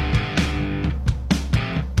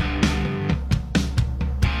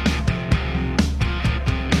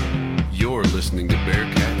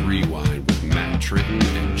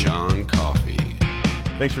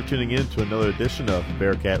Thanks for tuning in to another edition of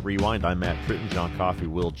Bearcat Rewind. I'm Matt Tritton. John Coffey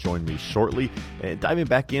will join me shortly. And diving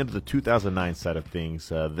back into the 2009 side of things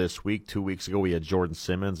this week. 2 weeks ago, we had Jordan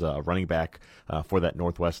Simmons, running back for that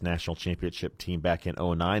Northwest National Championship team back in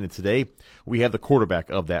 2009. And today, we have the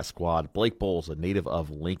quarterback of that squad, Blake Bolles, a native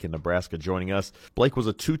of Lincoln, Nebraska, joining us. Blake was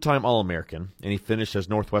a two-time All-American, and he finished as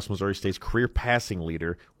Northwest Missouri State's career passing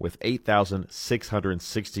leader with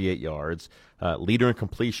 8,668 yards. Leader in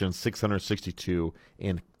completion, 662,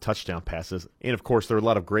 and touchdown passes. And, of course, there are a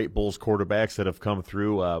lot of great Bulls quarterbacks that have come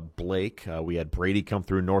through. Blake, we had Brady come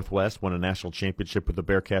through Northwest, won a national championship with the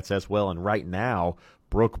Bearcats as well. And right now,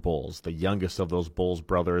 Brooke Bolles, the youngest of those Bolles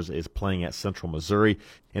brothers, is playing at Central Missouri.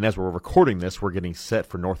 And as we're recording this, we're getting set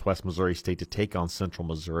for Northwest Missouri State to take on Central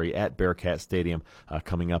Missouri at Bearcat Stadium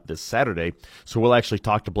coming up this Saturday. So we'll actually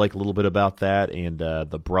talk to Blake a little bit about that and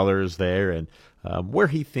the brothers there and where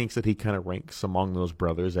he thinks that he kind of ranks among those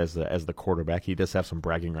brothers as the quarterback. He does have some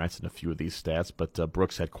bragging rights in a few of these stats, but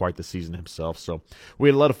Brooks had quite the season himself. So we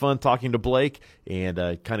had a lot of fun talking to Blake and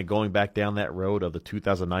kind of going back down that road of the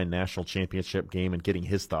 2009 National Championship game and getting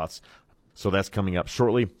his thoughts. So that's coming up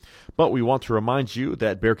shortly. But we want to remind you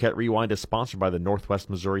that Bearcat Rewind is sponsored by the Northwest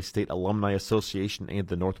Missouri State Alumni Association and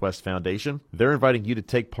the Northwest Foundation. They're inviting you to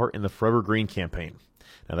take part in the Forever Green campaign.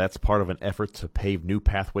 Now, that's part of an effort to pave new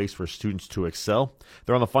pathways for students to excel.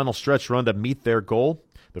 They're on the final stretch run to meet their goal.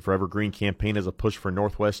 The Forever Green campaign is a push for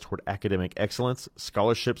Northwest toward academic excellence,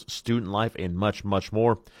 scholarships, student life, and much, much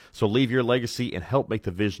more. So leave your legacy and help make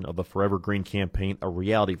the vision of the Forever Green campaign a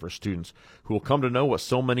reality for students who will come to know what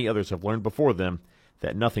so many others have learned before them,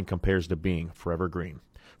 that nothing compares to being Forever Green.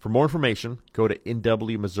 For more information, go to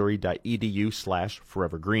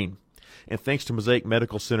nwmissouri.edu/forevergreen. And thanks to Mosaic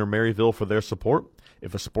Medical Center Maryville for their support.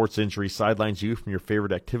 If a sports injury sidelines you from your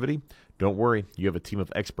favorite activity, don't worry, you have a team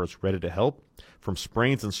of experts ready to help. From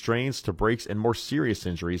sprains and strains to breaks and more serious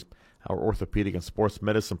injuries, our orthopedic and sports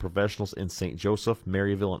medicine professionals in St. Joseph,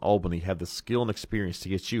 Maryville, and Albany have the skill and experience to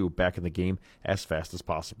get you back in the game as fast as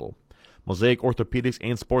possible. Mosaic Orthopedics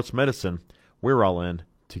and Sports Medicine, we're all in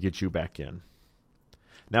to get you back in.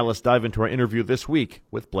 Now let's dive into our interview this week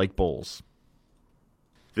with Blake Bolles.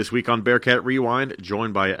 This week on Bearcat Rewind,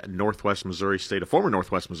 joined by a former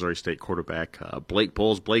Northwest Missouri State quarterback, Blake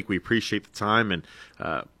Bolles. Blake, we appreciate the time and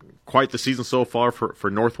quite the season so far for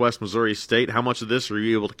Northwest Missouri State. How much of this are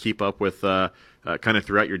you able to keep up with kind of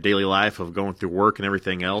throughout your daily life of going through work and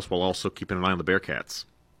everything else while also keeping an eye on the Bearcats?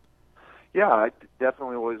 Yeah, I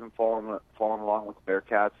definitely always am following along with the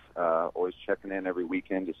Bearcats, always checking in every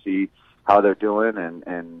weekend to see how they're doing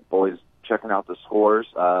and always checking out the scores.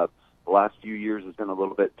 The last few years has been a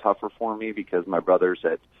little bit tougher for me because my brother's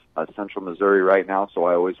at Central Missouri right now, so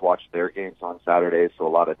I always watch their games on Saturdays, so a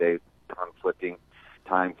lot of days conflicting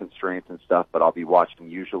time constraints and stuff, but I'll be watching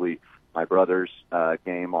usually my brother's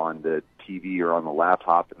game on the TV or on the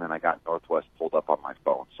laptop, and then I got Northwest pulled up on my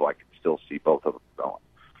phone, so I can still see both of them going.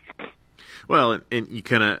 Well, and you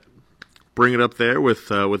kind of bring it up there with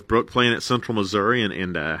Brooke playing at Central Missouri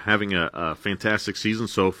and having a fantastic season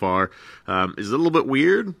so far. Is it a little bit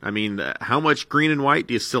weird? I mean, how much green and white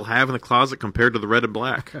do you still have in the closet compared to the red and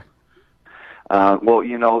black? Well,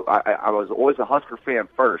 you know, I was always a Husker fan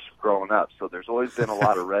first growing up, so there's always been a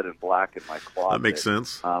lot of red and black in my closet. That makes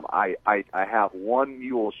sense. I have one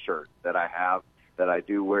mule shirt that I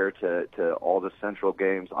do wear to all the Central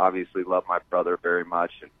games. Obviously love my brother very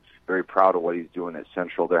much and very proud of what he's doing at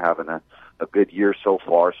Central. They're having a good year so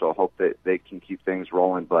far, so I hope that they can keep things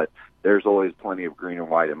rolling. But there's always plenty of green and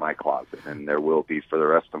white in my closet, and there will be for the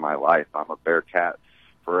rest of my life. I'm a Bearcat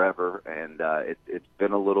forever, and it's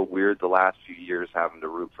been a little weird the last few years having to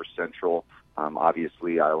root for Central.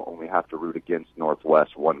 Obviously, I only have to root against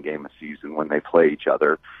Northwest one game a season when they play each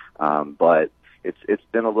other. But it's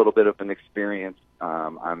been a little bit of an experience.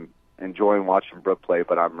 I'm enjoying watching Brooke play,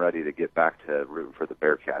 but I'm ready to get back to rooting for the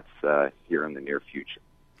Bearcats here in the near future.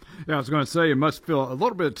 Yeah, I was going to say, it must feel a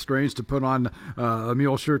little bit strange to put on a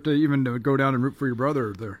mule shirt to even go down and root for your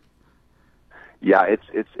brother there. Yeah,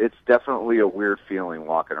 it's definitely a weird feeling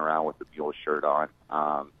walking around with the mule shirt on.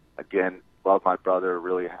 Again, love my brother,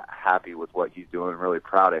 really happy with what he's doing, really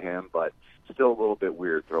proud of him, but still a little bit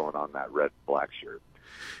weird throwing on that red and black shirt.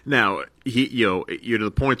 Now, you're to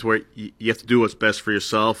the point where you have to do what's best for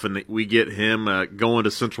yourself, and we get him going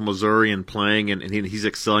to Central Missouri and playing, and he's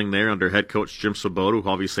excelling there under head coach Jim Svoboda, who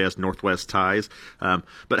obviously has Northwest ties.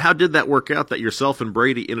 But how did that work out that yourself and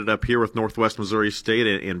Brady ended up here with Northwest Missouri State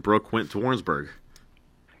and Brooke went to Warrensburg?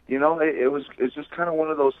 You know, it's just kind of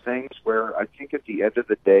one of those things where I think at the end of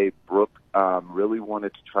the day, Brooke really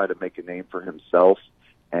wanted to try to make a name for himself.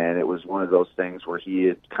 And it was one of those things where he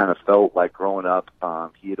had kind of felt like growing up,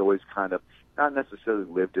 he had always kind of not necessarily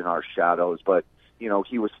lived in our shadows, but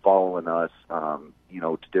he was following us,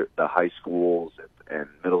 to the high schools and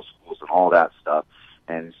middle schools and all that stuff.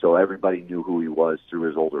 And so everybody knew who he was through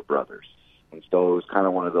his older brothers. And so it was kind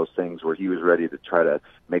of one of those things where he was ready to try to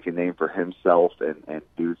make a name for himself and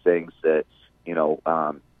do things that,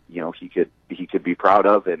 he could be proud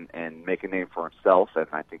of and make a name for himself. And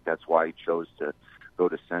I think that's why he chose to go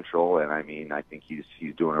to Central. And I think he's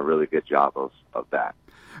doing a really good job of that.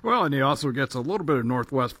 Well, and he also gets a little bit of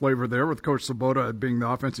Northwest flavor there with Coach Sabota being the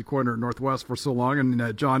offensive coordinator at Northwest for so long,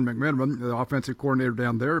 and John McMenamin, the offensive coordinator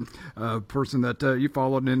down there, person that you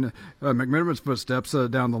followed in McMenamin's footsteps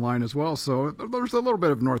down the line as well. So there's a little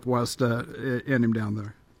bit of Northwest in him down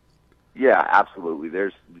there. Yeah, absolutely.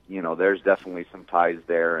 There's definitely some ties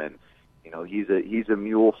there, and he's a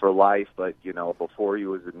mule for life. But before he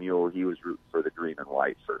was a mule, he was rooting for the green and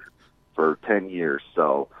white for 10 years.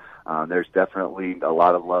 So. There's definitely a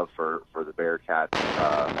lot of love for the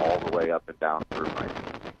Bearcats all the way up and down through my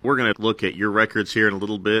team. We're going to look at your records here in a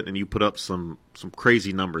little bit, and you put up some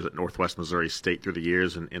crazy numbers at Northwest Missouri State through the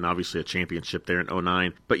years, and obviously a championship there in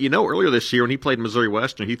 2009. But earlier this year when he played Missouri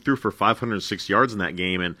Western, he threw for 506 yards in that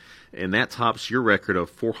game, and that tops your record of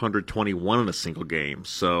 421 in a single game.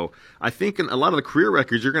 So I think in a lot of the career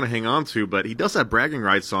records you're going to hang on to, but he does have bragging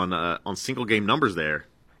rights on single game numbers there.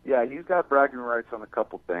 Yeah, he's got bragging rights on a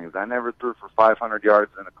couple things. I never threw for 500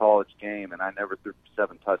 yards in a college game, and I never threw for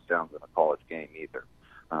 7 touchdowns in a college game either.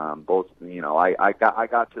 I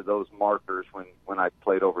got to those markers when I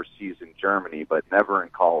played overseas in Germany, but never in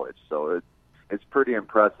college. So it's pretty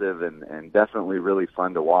impressive and definitely really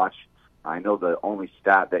fun to watch. I know the only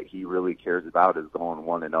stat that he really cares about is going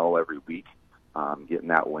 1-0 every week, getting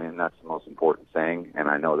that win. That's the most important thing, and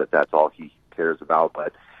I know that that's all he cares about.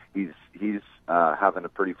 But he's having a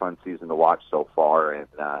pretty fun season to watch so far, and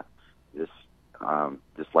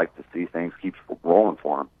just like to see things keep rolling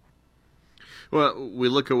for him. Well, we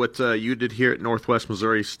look at what you did here at Northwest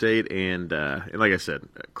Missouri State, and like I said,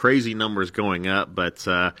 crazy numbers going up. But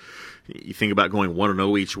you think about going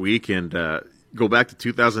 1-0 each week, and go back to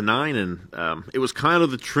 2009, and it was kind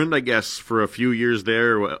of the trend, I guess, for a few years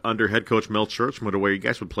there under head coach Mel Churchman, where you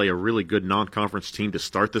guys would play a really good non-conference team to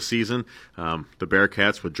start the season. The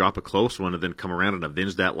Bearcats would drop a close one and then come around and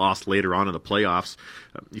avenge that loss later on in the playoffs.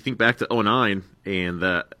 You think back to 2009 and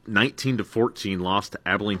the 19-14 loss to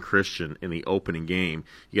Abilene Christian in the opening game.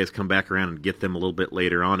 You guys come back around and get them a little bit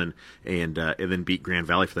later on and then beat Grand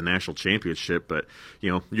Valley for the national championship. But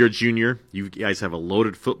you're a junior. You guys have a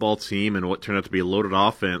loaded football team and what turned out to be a loaded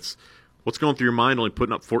offense. What's going through your mind only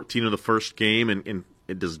putting up 14 in the first game, and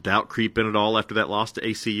does doubt creep in at all after that loss to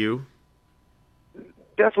ACU?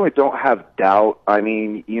 Definitely don't have doubt. I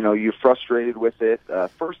mean, you're frustrated with it.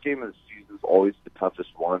 First game of the season is always the toughest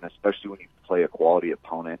one, especially when you play a quality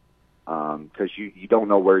opponent, because you don't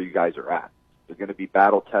know where you guys are at. They're going to be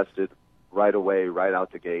battle-tested right away, right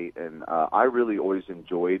out the gate, and I really always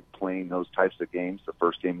enjoyed playing those types of games, the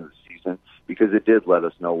first game of the season, because it did let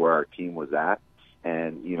us know where our team was at.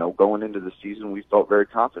 And, going into the season, we felt very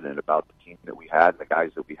confident about the team that we had and the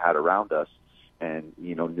guys that we had around us, and,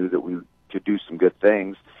 knew that we could do some good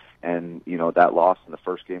things. And, that loss in the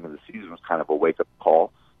first game of the season was kind of a wake-up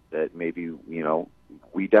call that maybe,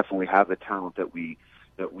 we definitely have the talent that we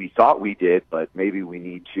thought we did, but maybe we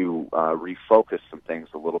need to refocus some things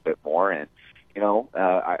a little bit more. And,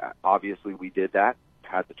 obviously we did that,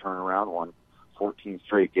 had the turnaround, won 14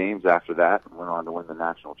 straight games after that, and went on to win the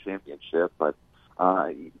national championship. But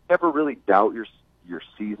you never really doubt your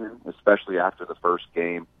season, especially after the first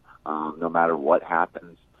game, no matter what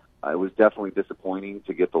happens. It was definitely disappointing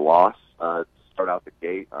to get the loss to start out the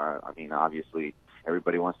gate. Obviously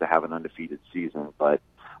everybody wants to have an undefeated season, but,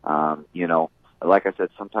 like I said,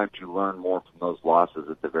 sometimes you learn more from those losses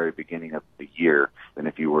at the very beginning of the year than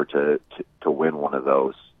if you were to win one of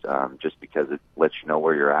those, just because it lets you know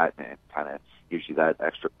where you're at and it kind of gives you that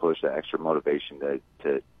extra push, that extra motivation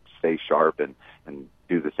to stay sharp and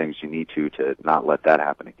do the things you need to not let that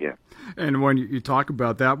happen again. And when you talk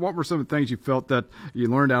about that, what were some of the things you felt that you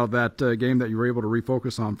learned out of that game that you were able to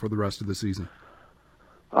refocus on for the rest of the season?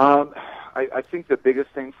 I think the biggest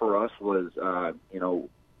thing for us was,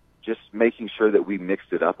 just making sure that we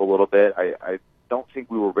mixed it up a little bit. I don't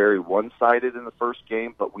think we were very one-sided in the first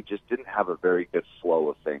game, but we just didn't have a very good flow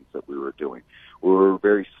of things that we were doing. We were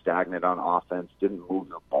very stagnant on offense, didn't move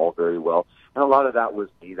the ball very well. And a lot of that was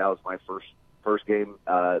me. That was my first game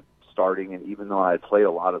starting, and even though I had played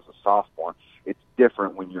a lot as a sophomore, it's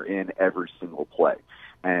different when you're in every single play.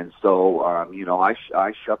 And so,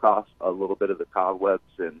 I shook off a little bit of the cobwebs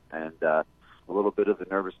and a little bit of the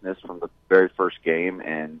nervousness from the very first game,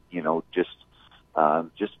 and just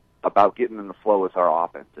about getting in the flow with our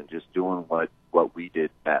offense and just doing what we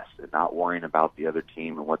did best and not worrying about the other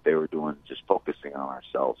team and what they were doing, just focusing on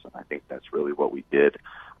ourselves. And I think that's really what we did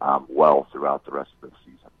well throughout the rest of the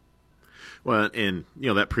season. Well, and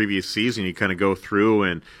that previous season, you kind of go through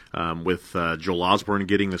and with Joel Osborne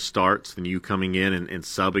getting the starts, then you coming in and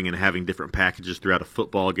subbing and having different packages throughout a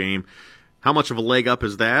football game. How much of a leg up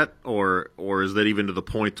is that, or is that even to the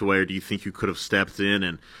point to where do you think you could have stepped in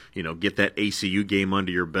and get that ACU game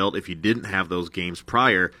under your belt if you didn't have those games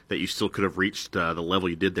prior, that you still could have reached the level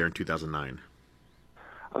you did there in 2009?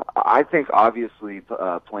 I think obviously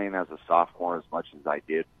playing as a sophomore as much as I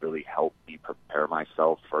did really helped me prepare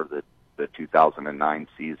myself for the 2009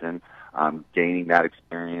 season, gaining that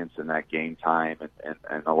experience and that game time,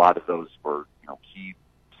 and a lot of those were key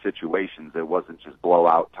situations. It wasn't just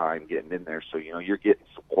blowout time getting in there. So you're getting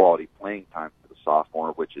some quality playing time for the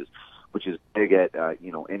sophomore, which is big at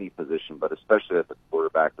any position, but especially at the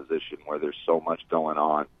quarterback position where there's so much going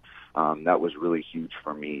on. That was really huge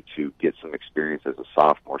for me to get some experience as a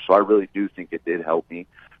sophomore. So I really do think it did help me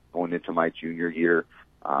going into my junior year.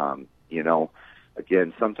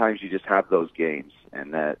 Again, sometimes you just have those games,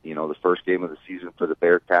 and that the first game of the season for the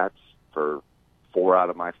Bearcats for 4 out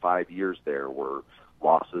of my 5 years there were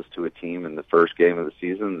losses to a team in the first game of the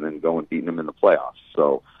season and then go and beating them in the playoffs.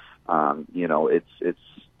 So,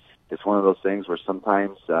 it's one of those things where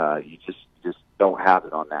sometimes you just don't have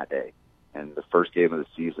it on that day. And the first game of the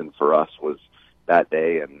season for us was that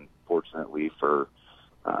day, and fortunately for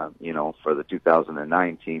the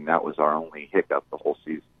 2009 team, that was our only hiccup the whole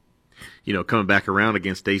season. Coming back around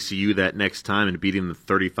against ACU that next time and beating them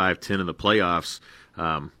 35-10 in the playoffs,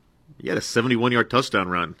 you had a 71-yard touchdown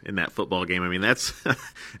run in that football game. I mean, that's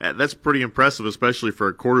pretty impressive, especially for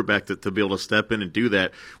a quarterback to be able to step in and do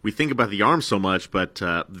that. We think about the arm so much, but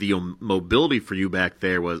the mobility for you back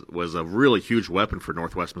there was a really huge weapon for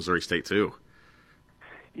Northwest Missouri State too.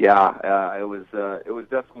 Yeah, it was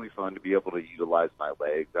definitely fun to be able to utilize my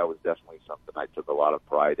legs. That was definitely something I took a lot of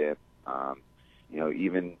pride in.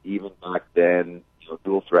 Even back then,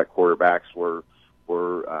 dual threat quarterbacks were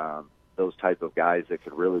those type of guys that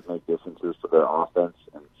could really make differences for their offense,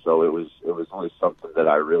 and so it was always something that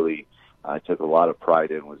I really took a lot of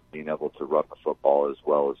pride in, was being able to run the football as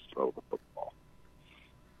well as throw the football.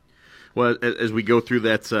 Well, as we go through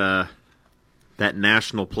that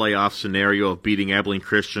national playoff scenario of beating Abilene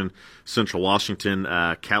Christian, Central Washington,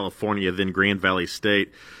 California, then Grand Valley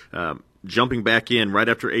State, jumping back in right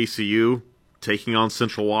after ACU, taking on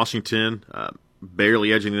Central Washington,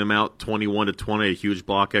 barely edging them out 21-20, a huge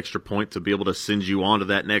block extra point to be able to send you on to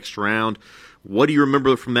that next round. What do you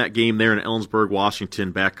remember from that game there in Ellensburg,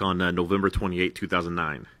 Washington, back on November 28,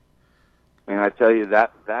 2009? And I tell you,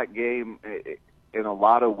 that game, in a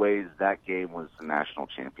lot of ways, that game was the national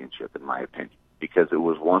championship, in my opinion, because it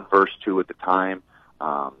was 1 versus 2 at the time.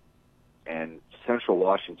 And Central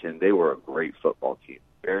Washington, they were a great football team,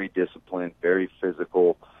 very disciplined, very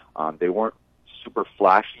physical. They weren't super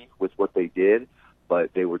flashy with what they did,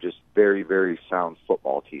 but they were just very, very sound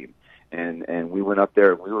football team. And we went up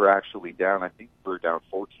there, and we were actually down, I think we were down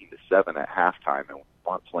 14-7 at halftime, and we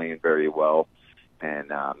weren't playing very well.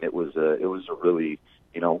 And it was a really,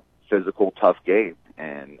 physical, tough game.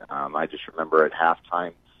 And I just remember at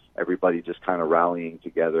halftime, everybody just kind of rallying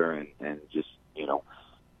together and just,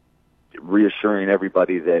 reassuring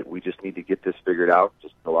everybody that we just need to get this figured out,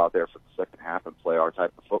 just go out there for the second half and play our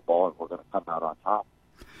type of football, and we're going to come out on top.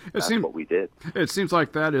 That's what we did. It seems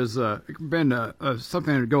like that has been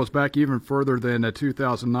something that goes back even further than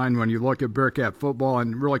 2009 when you look at Bearcat football,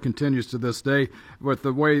 and really continues to this day with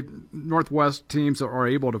the way Northwest teams are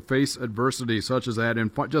able to face adversity such as that and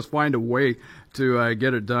just find a way to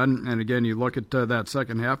get it done. And again, you look at that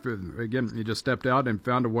second half, again, you just stepped out and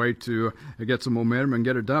found a way to get some momentum and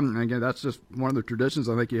get it done. And again, that's just one of the traditions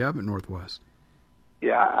I think you have at Northwest.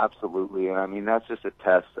 Yeah, absolutely. And I mean, that's just a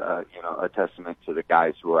testament to the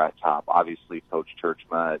guys who are at top. Obviously, Coach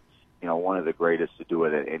Churchma, one of the greatest to do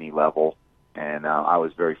it at any level. And I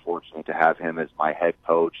was very fortunate to have him as my head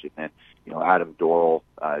coach. And then, Adam Dorrell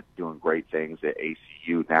doing great things at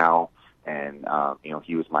ACU now. And,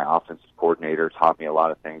 he was my offensive coordinator, taught me a lot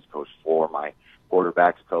of things. Coach Floor, my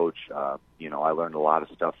quarterbacks coach. I learned a lot of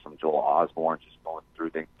stuff from Joel Osborne, just going through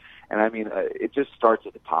things. And I mean, it just starts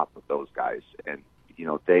at the top of those guys. And,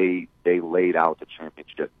 they laid out the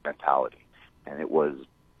championship mentality, and it was,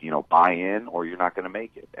 buy in or you're not going to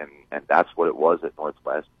make it. And that's what it was at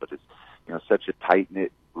Northwest. But it's, such a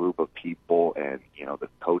tight-knit group of people, and, the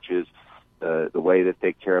coaches, the way that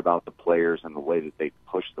they care about the players and the way that they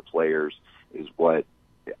push the players is what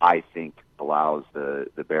I think allows the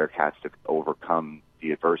Bearcats to overcome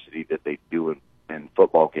the adversity that they do in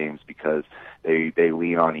football games because they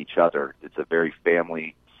lean on each other. It's a very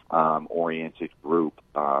family oriented group,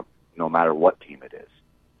 no matter what team it is.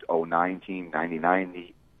 09 team,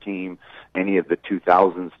 99 team, any of the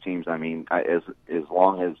 2000s teams. I mean, as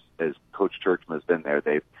long as Coach Churchman has been there,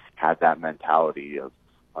 they've had that mentality of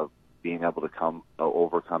being able to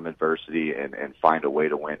overcome adversity and find a way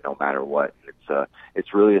to win no matter what.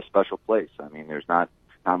 It's really a special place. I mean, there's not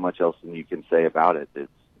much else than you can say about it.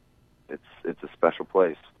 It's a special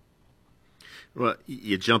place. Well,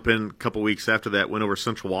 you jump in a couple weeks after that win over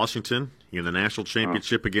Central Washington. You're in the national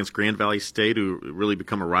championship against Grand Valley State, who really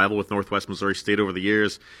become a rival with Northwest Missouri State over the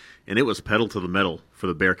years. And it was pedal to the metal for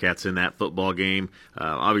the Bearcats in that football game.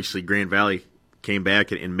 Obviously, Grand Valley came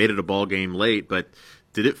back and made it a ball game late. But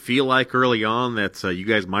did it feel like early on that you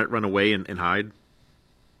guys might run away and hide?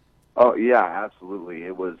 Oh yeah, absolutely.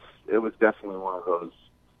 It was definitely one of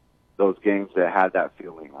those games that had that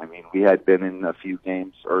feeling. I mean, we had been in a few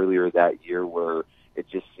games earlier that year where it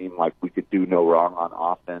just seemed like we could do no wrong on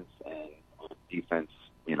offense, and defense,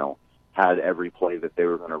 had every play that they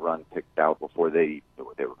were going to run picked out before they knew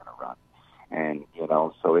what they were going to run. And,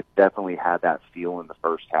 so it definitely had that feel in the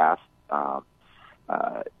first half.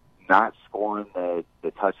 Not scoring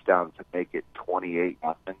the touchdown to make it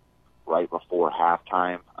 28-0 right before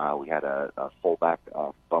halftime. We had a fullback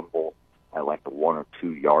fumble at like the 1 or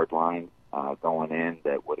 2 yard line going in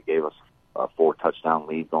that would have gave us a 4 touchdown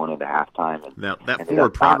lead going into halftime. And now that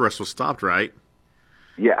forward progress was stopped, right?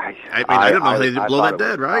 Yeah, I didn't know they didn't blow that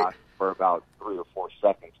dead, right? For about 3 or 4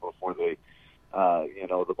 seconds before they,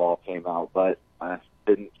 the ball came out, but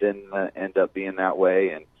didn't end up being that way,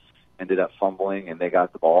 and ended up fumbling, and they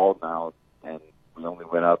got the ball now, and we only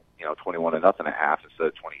went up, 21-0 at half instead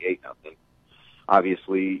of 28-0.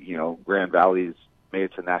 Obviously, Grand Valley's made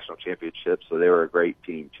it to national championship, so they were a great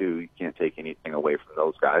team too. You can't take anything away from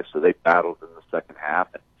those guys. So they battled in the second half,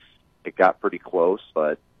 and it got pretty close.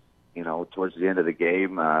 But towards the end of the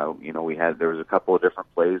game, there was a couple of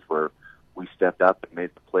different plays where we stepped up and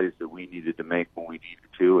made the plays that we needed to make when we needed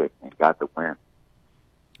to, and got the win.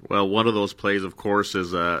 Well, one of those plays, of course,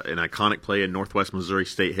 is an iconic play in Northwest Missouri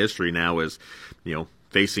State history now is,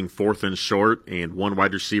 facing 4th and short and 1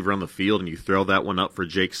 wide receiver on the field, and you throw that one up for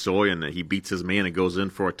Jake Soy, and he beats his man and goes in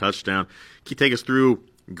for a touchdown. Can you take us through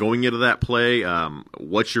going into that play,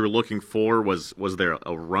 what you were looking for? Was there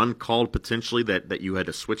a run called potentially that you had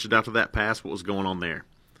to switch it after that pass? What was going on there?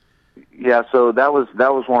 Yeah, so that was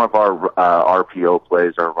one of our RPO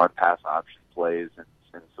plays, our run pass option plays,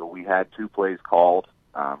 and so we had 2 plays called.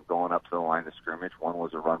 Going up to the line of scrimmage. One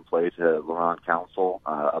was a run play to Laurent Council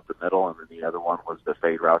up the middle, and then the other one was the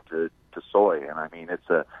fade route to Soy. And I mean, it's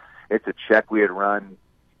a check we had run,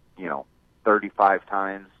 35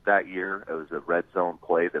 times that year. It was a red zone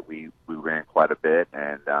play that we ran quite a bit,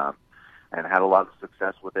 and had a lot of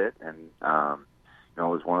success with it. And it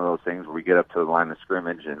was one of those things where we get up to the line of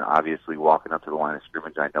scrimmage, and obviously walking up to the line of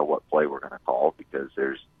scrimmage, I know what play we're going to call because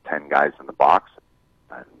there's 10 guys in the box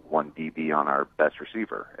and 1 DB on our best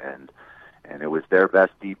receiver, and it was their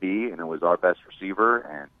best DB, and it was our best receiver,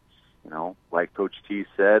 and like Coach T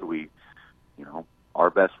said, we, our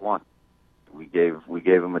best won. We gave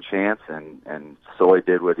him a chance, and Soy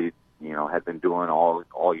did what he had been doing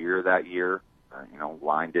all year that year.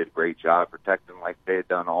 Line did a great job protecting like they had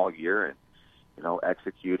done all year, and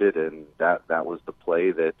executed, and that was the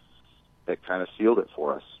play that kind of sealed it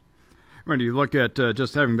for us. When you look at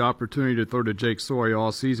just having the opportunity to throw to Jake Soy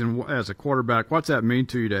all season as a quarterback, what's that mean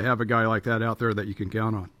to you to have a guy like that out there that you can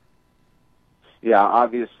count on? Yeah,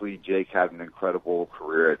 obviously Jake had an incredible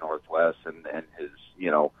career at Northwest, and his,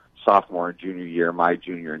 sophomore and junior year, my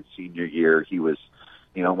junior and senior year, he was,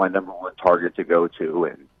 my number 1 target to go to,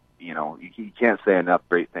 and, you can't say enough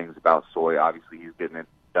great things about Soy. Obviously he's getting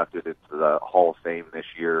inducted into the Hall of Fame this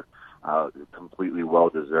year, completely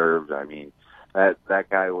well-deserved. I mean, that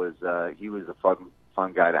guy was he was a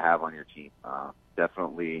fun guy to have on your team.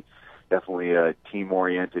 Definitely a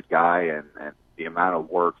team-oriented guy, and the amount of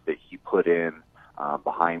work that he put in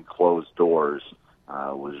behind closed doors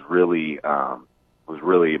was really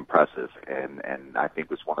impressive, and I think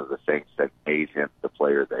was one of the things that made him the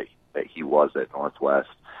player that he was at Northwest.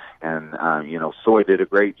 And Soy did a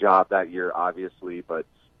great job that year, obviously, but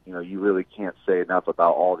you really can't say enough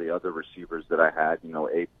about all the other receivers that I had.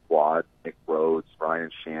 Abe Quad, Nick Rhodes,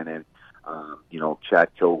 Ryan Shannon, Chad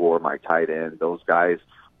Kilgore, my tight end. Those guys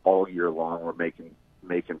all year long were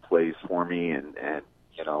making plays for me and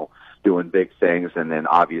doing big things. And then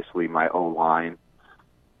obviously my O-line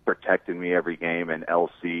protecting me every game. And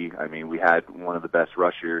LC, I mean, we had one of the best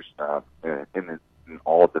rushers in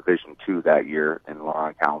all of Division II that year in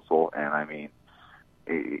Laurent Council. And I mean,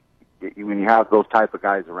 when you have those type of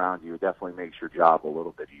guys around you, it definitely makes your job a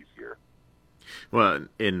little bit easier. Well,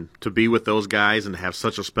 and to be with those guys and have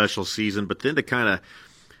such a special season, but then to kind of,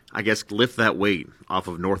 I guess, lift that weight off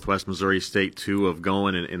of Northwest Missouri State, too, of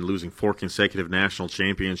going and losing 4 consecutive national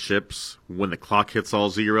championships. When the clock hits all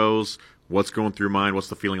zeros, what's going through your mind? What's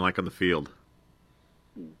the feeling like on the field?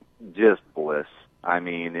 Just bliss. I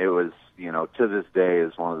mean, it was, to this day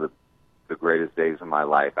is one of the greatest days of my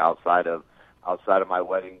life outside of my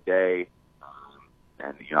wedding day.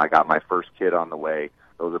 And, I got my first kid on the way.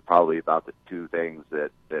 Those are probably about the 2 things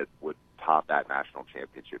that would top that national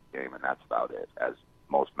championship game, and that's about it as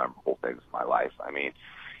most memorable things in my life. I mean,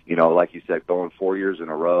 like you said, going 4 years in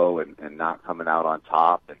a row and not coming out on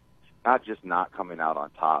top, and not just not coming out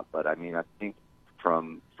on top, but I mean, I think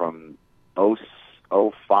from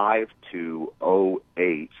 05 to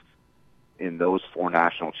 08, in those 4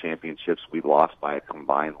 national championships, we lost by a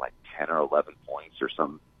combined like 10 or 11 points or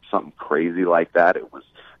something crazy like that. It was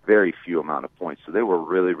very few amount of points. So they were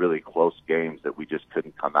really, really close games that we just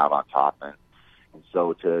couldn't come out on top in. And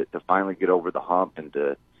so to finally get over the hump and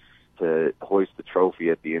to hoist the trophy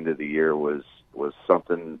at the end of the year was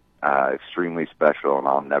something extremely special, and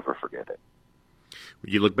I'll never forget it.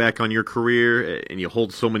 You look back on your career and you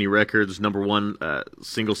hold so many records, number 1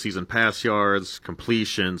 single-season pass yards,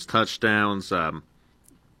 completions, touchdowns,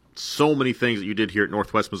 so many things that you did here at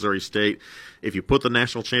Northwest Missouri State. If you put the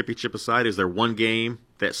national championship aside, is there one game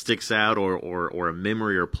that sticks out or a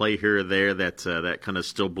memory or play here or there that kind of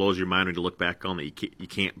still blows your mind when you look back on that you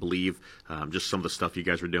can't believe, just some of the stuff you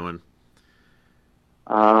guys were doing?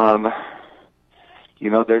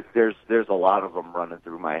 There's a lot of them running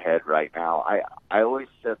through my head right now. I always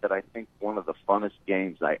said that I think one of the funnest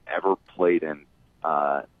games I ever played in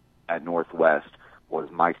at Northwest was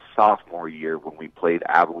my sophomore year when we played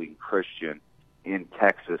Abilene Christian in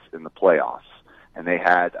Texas in the playoffs. And they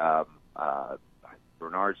had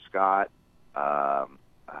Bernard Scott,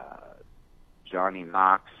 Johnny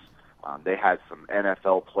Knox. They had some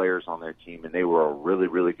NFL players on their team, and they were a really,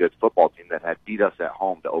 really good football team that had beat us at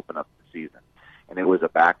home to open up the season. And it was a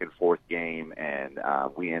back-and-forth game, and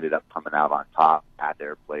we ended up coming out on top at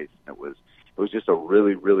their place. And it was just a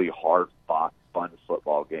really, really hard-fought, fun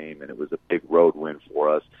football game, and it was a big road win for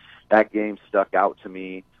us. That game stuck out to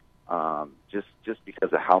me just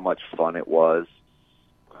because of how much fun it was.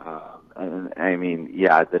 And I mean,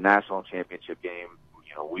 yeah, the national championship game,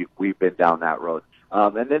 we've been down that road.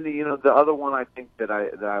 And then the other one I think that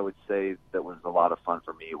I would say that was a lot of fun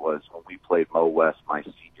for me was when we played Mo West my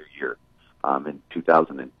senior year in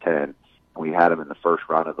 2010. We had them in the first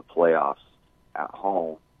round of the playoffs at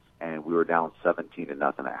home, and we were down 17-0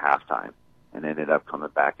 at halftime, and ended up coming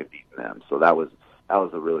back and beating them. So that was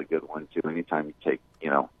a really good one too. Anytime you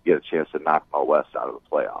get a chance to knock Mo West out of the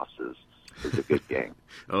playoffs is a good game.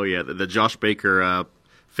 Oh yeah, the Josh Baker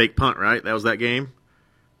fake punt, right? That was that game.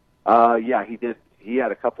 Yeah, he did. He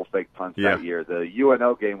had a couple fake punts that year. The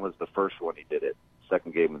UNO game was the first one he did it.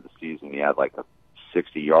 Second game of the season, he had like a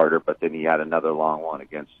 60-yarder, but then he had another long one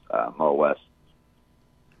against Mo West.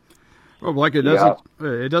 Well, like it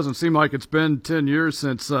doesn't seem like it's been 10 years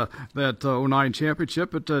since that 09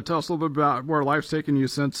 championship, but tell us a little bit about where life's taken you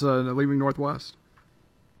since leaving Northwest.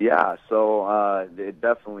 Yeah, so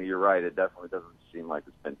you're right. It definitely doesn't seem like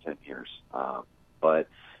it's been 10 years. But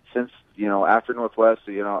since, after Northwest,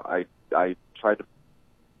 I tried to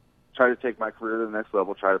take my career to the next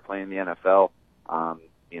level, try to play in the NFL,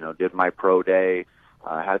 did my pro day,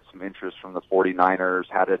 had some interest from the 49ers,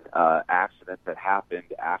 had an accident that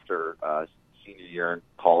happened after senior year in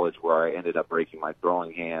college where I ended up breaking my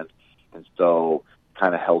throwing hand, and so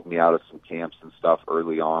kind of held me out of some camps and stuff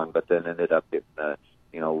early on, but then ended up getting a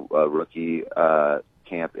rookie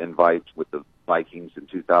camp invite with the Vikings in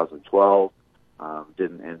 2012.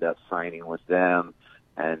 Didn't end up signing with them,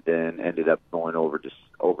 and then ended up going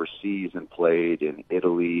overseas and played in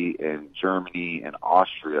Italy and Germany and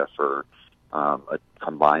Austria for a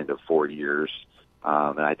combined of 4 years.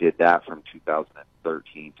 And I did that from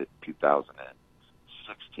 2013 to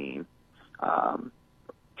 2016,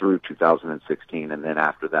 through 2016. And then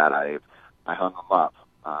after that, I hung them up,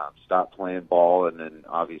 stopped playing ball, and then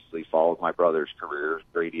obviously followed my brother's career,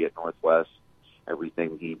 Grady at Northwest,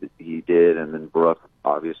 everything he did, and then Brooke,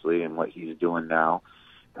 obviously, and what he's doing now.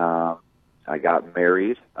 I got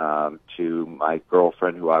married to my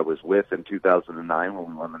girlfriend who I was with in 2009 when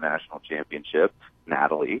we won the national championship,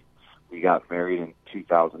 Natalie. We got married in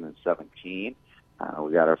 2017.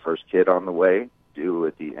 We got our first kid on the way, due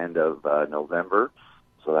at the end of November,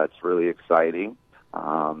 so that's really exciting.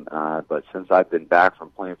 But since I've been back from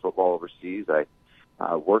playing football overseas, I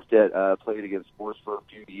Played against sports for a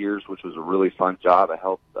few years, which was a really fun job.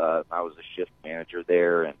 I was a shift manager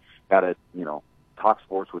there and got to, talk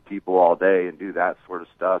sports with people all day and do that sort of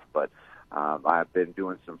stuff. But I've been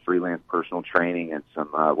doing some freelance personal training and some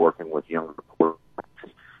working with younger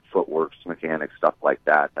footwork mechanics, stuff like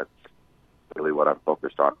that. That's really what I'm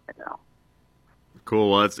focused on right now.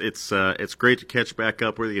 Cool. Well, it's great to catch back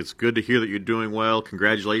up with you. It's good to hear that you're doing well.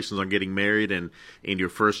 Congratulations on getting married and your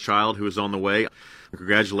first child who is on the way.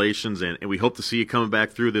 Congratulations, and we hope to see you coming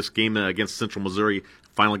back through this game against Central Missouri,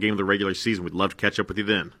 final game of the regular season. We'd love to catch up with you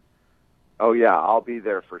then. Oh, yeah, I'll be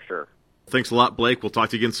there for sure. Thanks a lot, Blake. We'll talk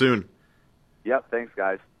to you again soon. Yep, thanks,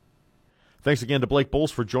 guys. Thanks again to Blake Bowles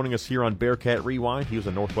for joining us here on Bearcat Rewind. He was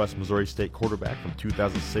a Northwest Missouri State quarterback from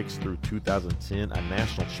 2006 through 2010, a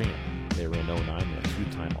national champ there in 09, a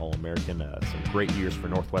two-time All-American. Some great years for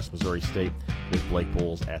Northwest Missouri State with Blake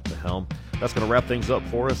Bowles at the helm. That's going to wrap things up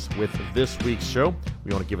for us with this week's show.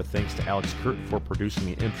 We want to give a thanks to Alex Curtin for producing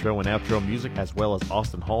the intro and outro music, as well as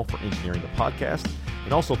Austin Hall for engineering the podcast.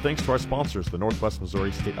 And also thanks to our sponsors, the Northwest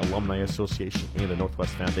Missouri State Alumni Association and the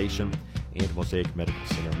Northwest Foundation and Mosaic Medical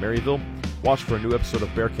Center in Maryville. Watch for a new episode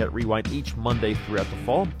of Bearcat Rewind each Monday throughout the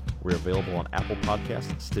fall. We're available on Apple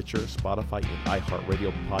Podcasts, Stitcher, Spotify, and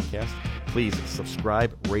iHeartRadio podcasts. Please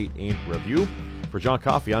subscribe, rate, and review. For John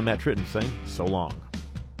Coffey, I'm Matt Tritton saying so long.